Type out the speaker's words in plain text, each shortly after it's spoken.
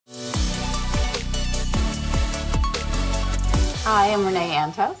Hi, I'm Renee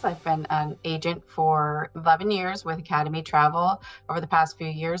Antes. I've been an agent for 11 years with Academy Travel. Over the past few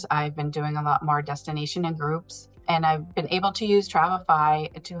years, I've been doing a lot more destination and groups, and I've been able to use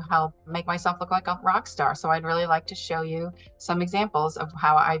Travefy to help make myself look like a rock star. So I'd really like to show you some examples of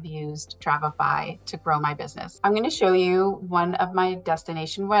how I've used Travefy to grow my business. I'm going to show you one of my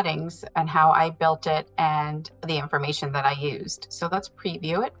destination weddings and how I built it and the information that I used. So let's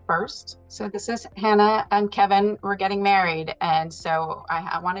preview it first. So this is Hannah and Kevin were getting married. And so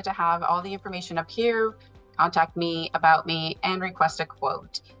I wanted to have all the information up here, contact me, about me, and request a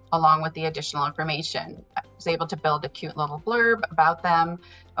quote along with the additional information. I was able to build a cute little blurb about them,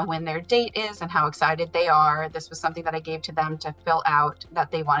 when their date is and how excited they are. This was something that I gave to them to fill out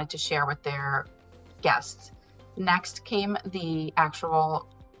that they wanted to share with their guests. Next came the actual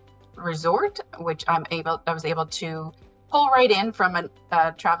resort, which I was able to pull right in from a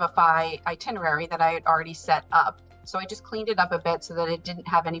Travefy itinerary that I had already set up. So I just cleaned it up a bit so that it didn't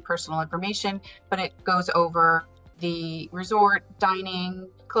have any personal information, but it goes over the resort, dining,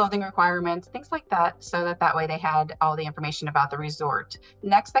 clothing requirements, things like that, so that way they had all the information about the resort.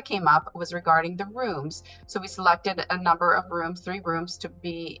 Next that came up was regarding the rooms. So we selected a number of rooms, 3 rooms to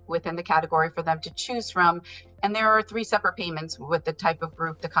be within the category for them to choose from. And there are 3 separate payments with the type of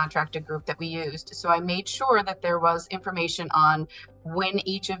group, the contracted group that we used. So I made sure that there was information on when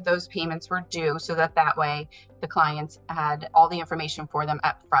each of those payments were due, so that way the clients had all the information for them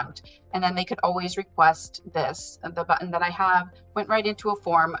up front. And then they could always request this. The button that I have went right into a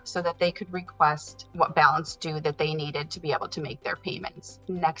form so that they could request what balance due that they needed to be able to make their payments.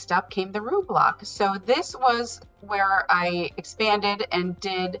 Next up came the room block. So this was where I expanded and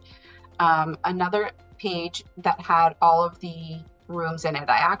did another page that had all of the rooms in it.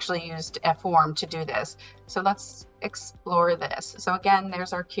 I actually used a form to do this. So let's explore this. So again,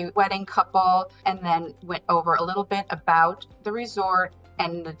 there's our cute wedding couple, and then went over a little bit about the resort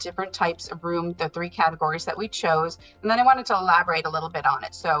and the different types of room, the 3 categories that we chose. And then I wanted to elaborate a little bit on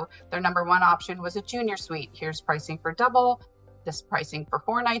it. So their number 1 option was a junior suite. Here's pricing for double, this pricing for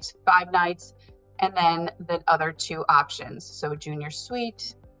 4 nights, 5 nights, and then the other 2 options. So junior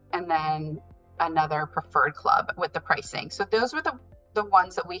suite, and then another preferred club with the pricing. So those were the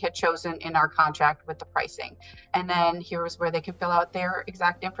ones that we had chosen in our contract with the pricing. And then here was where they could fill out their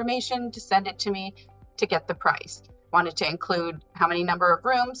exact information to send it to me to get the price. Wanted to include how many number of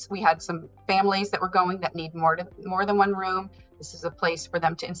rooms. We had some families that were going that need more than 1 room. This is a place for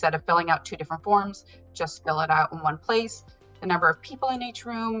them to, instead of filling out 2 different forms, just fill it out in one place. The number of people in each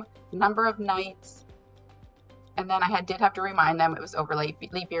room, number of nights. And then I did have to remind them it was over leap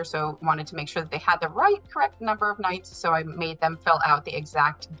year, so wanted to make sure that they had the correct number of nights. So I made them fill out the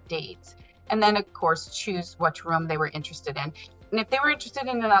exact dates. And then of course, choose which room they were interested in. And if they were interested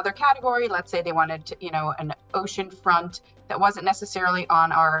in another category, let's say they wanted to, an ocean front that wasn't necessarily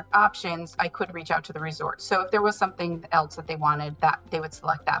on our options, I could reach out to the resort. So if there was something else that they wanted, that they would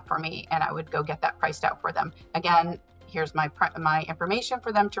select that for me, and I would go get that priced out for them. Again, here's my information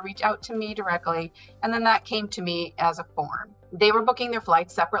for them to reach out to me directly. And then that came to me as a form. They were booking their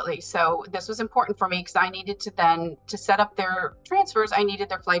flights separately. So this was important for me because I needed to set up their transfers, I needed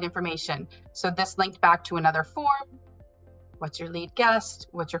their flight information. So this linked back to another form. What's your lead guest?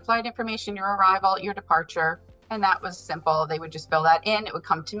 What's your flight information, your arrival, your departure? And that was simple. They would just fill that in. It would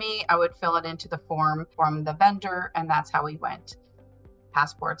come to me. I would fill it into the form from the vendor. And that's how we went.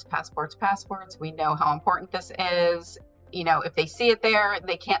 Passports, passports, passports. We know how important this is. If they see it there,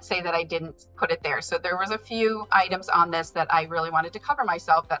 they can't say that I didn't put it there. So there was a few items on this that I really wanted to cover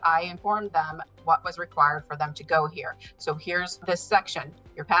myself, that I informed them what was required for them to go here. So here's this section,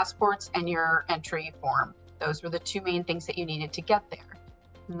 your passports and your entry form. Those were the 2 main things that you needed to get there.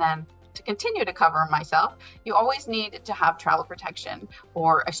 And then to continue to cover myself, you always need to have travel protection,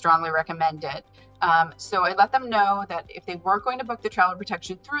 or I strongly recommend it. So I let them know that if they weren't going to book the travel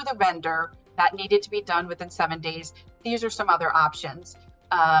protection through the vendor, that needed to be done within 7 days. These are some other options.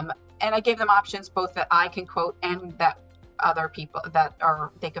 And I gave them options both that I can quote and that other people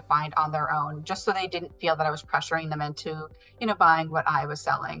they could find on their own, just so they didn't feel that I was pressuring them into, buying what I was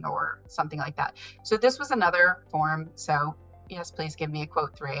selling or something like that. So this was another form. So yes, please give me a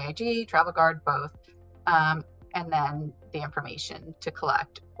quote through AIG, Travel Guard, both. And then the information to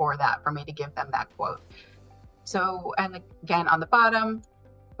collect for that, for me to give them that quote. So, and again, on the bottom,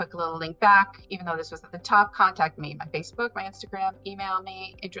 quick little link back, even though this was at the top, contact me, my Facebook, my Instagram, email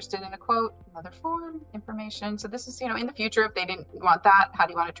me, interested in a quote, another form, information. So this is, in the future, if they didn't want that, how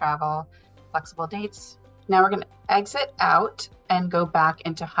do you want to travel, flexible dates. Now we're going to exit out and go back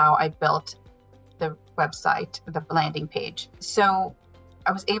into how I built the website, the landing page. So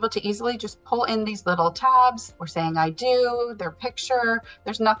I was able to easily just pull in these little tabs. We're saying I do, their picture.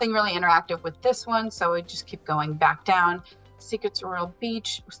 There's nothing really interactive with this one, so I just keep going back down. Secrets Royal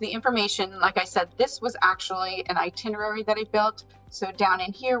Beach. So the information, like I said, this was actually an itinerary that I built. So down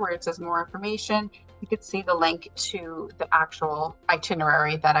in here where it says more information, you could see the link to the actual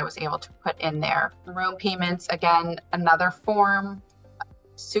itinerary that I was able to put in there. Room payments, again, another form,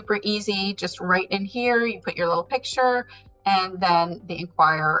 super easy, just right in here, you put your little picture, and then the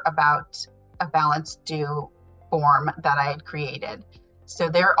inquire about a balance due form that I had created. So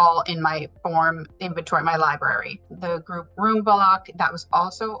they're all in my form inventory, my library. The group room block, that was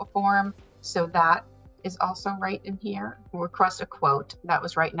also a form. So that is also right in here. Request a quote, that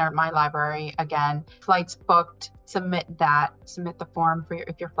was right in my library. Again, flights booked, submit the form for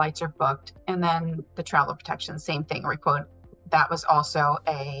if your flights are booked. And then the travel protection, same thing, requote. That was also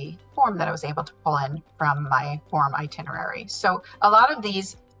a form that I was able to pull in from my form itinerary. So a lot of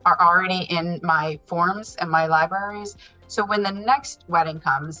these are already in my forms and my libraries. So when the next wedding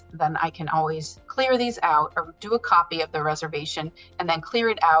comes, then I can always clear these out or do a copy of the reservation and then clear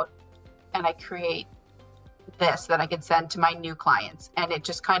it out. And I create this that I can send to my new clients. And it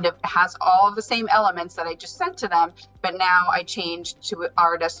just kind of has all of the same elements that I just sent to them. But now I changed to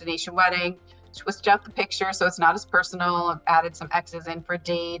our destination wedding, twist out the picture so it's not as personal. I've added some X's in for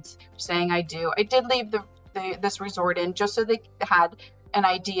dates, saying I do. I did leave this resort in just so they had an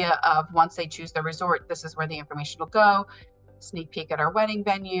idea of once they choose the resort, this is where the information will go. Sneak peek at our wedding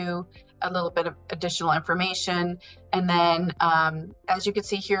venue, a little bit of additional information. And then as you can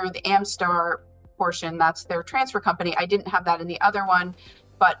see here, the Amstar portion, that's their transfer company. I didn't have that in the other one,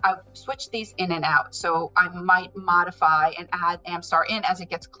 but I switched these in and out. So I might modify and add Amstar in as it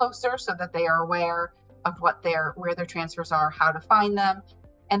gets closer so that they are aware of where their transfers are, how to find them.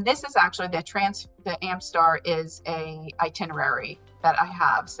 And this is actually the Amstar is a itinerary that I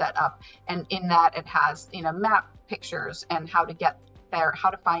have set up. And in that it has, map pictures and how to get there, how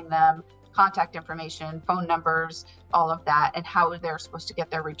to find them, contact information, phone numbers, all of that, and how they're supposed to get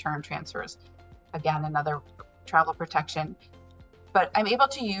their return transfers. Again, another travel protection. But I'm able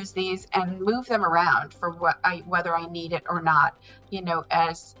to use these and move them around for whether I need it or not.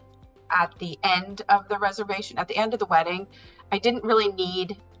 As at the end of the reservation, at the end of the wedding, I didn't really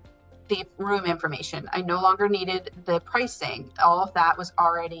need the room information. I no longer needed the pricing. All of that was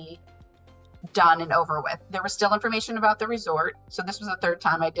already done and over with. There was still information about the resort. So this was the third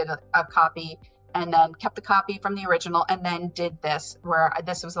time I did a copy and then kept the copy from the original and then did this, where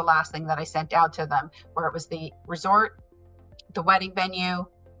this was the last thing that I sent out to them, where it was the resort, the wedding venue,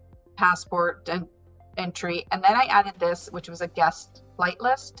 passport and entry. And then I added this, which was a guest flight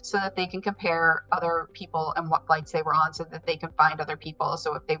list, so that they can compare other people and what flights they were on, so that they can find other people.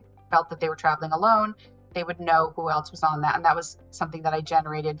 So if they felt that they were traveling alone, they would know who else was on that. And that was something that I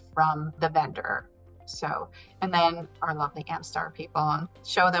generated from the vendor. So, and then our lovely Amstar people, and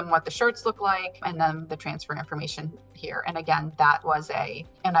show them what the shirts look like, and then the transfer information here. And again, that was an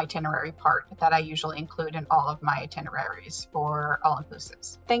itinerary part that I usually include in all of my itineraries for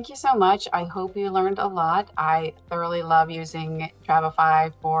all-inclusives. Thank you so much. I hope you learned a lot. I thoroughly love using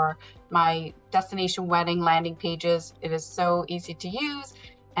Travefy for my destination wedding landing pages. It is so easy to use,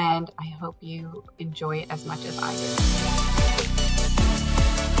 and I hope you enjoy it as much as I do.